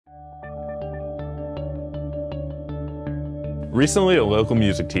Recently, a local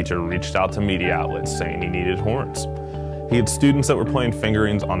music teacher reached out to media outlets saying he needed horns. He had students that were playing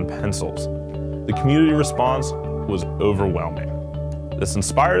fingerings on pencils. The community response was overwhelming. This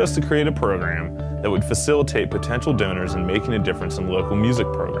inspired us to create a program that would facilitate potential donors in making a difference in local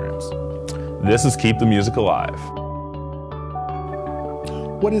music programs. This is Keep the Music Alive.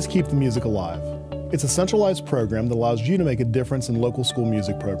 What is Keep the Music Alive? It's a centralized program that allows you to make a difference in local school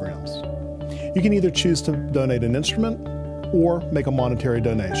music programs. You can either choose to donate an instrument or make a monetary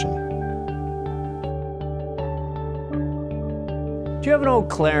donation. Do you have an old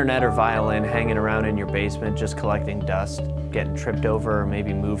clarinet or violin hanging around in your basement just collecting dust, getting tripped over, or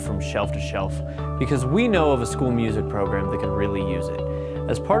maybe moved from shelf to shelf? Because we know of a school music program that could really use it.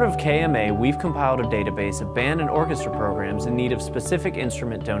 As part of KMA, we've compiled a database of band and orchestra programs in need of specific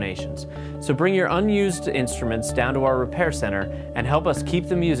instrument donations. So bring your unused instruments down to our repair center and help us keep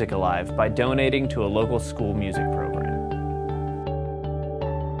the music alive by donating to a local school music program.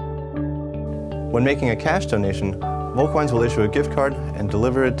 When making a cash donation, Volkwines will issue a gift card and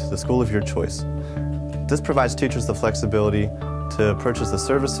deliver it to the school of your choice. This provides teachers the flexibility to purchase the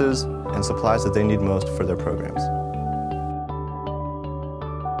services and supplies that they need most for their programs.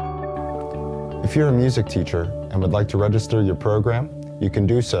 If you're a music teacher and would like to register your program, you can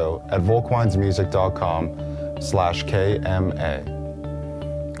do so at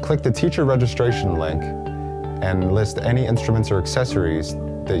volkwinesmusic.com/KMA. Click the teacher registration link and list any instruments or accessories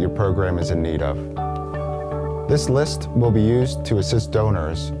that your program is in need of. This list will be used to assist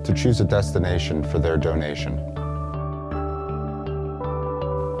donors to choose a destination for their donation.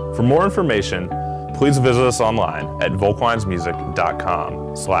 For more information, please visit us online at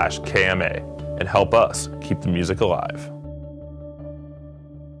volkwinesmusic.com/KMA and help us keep the music alive.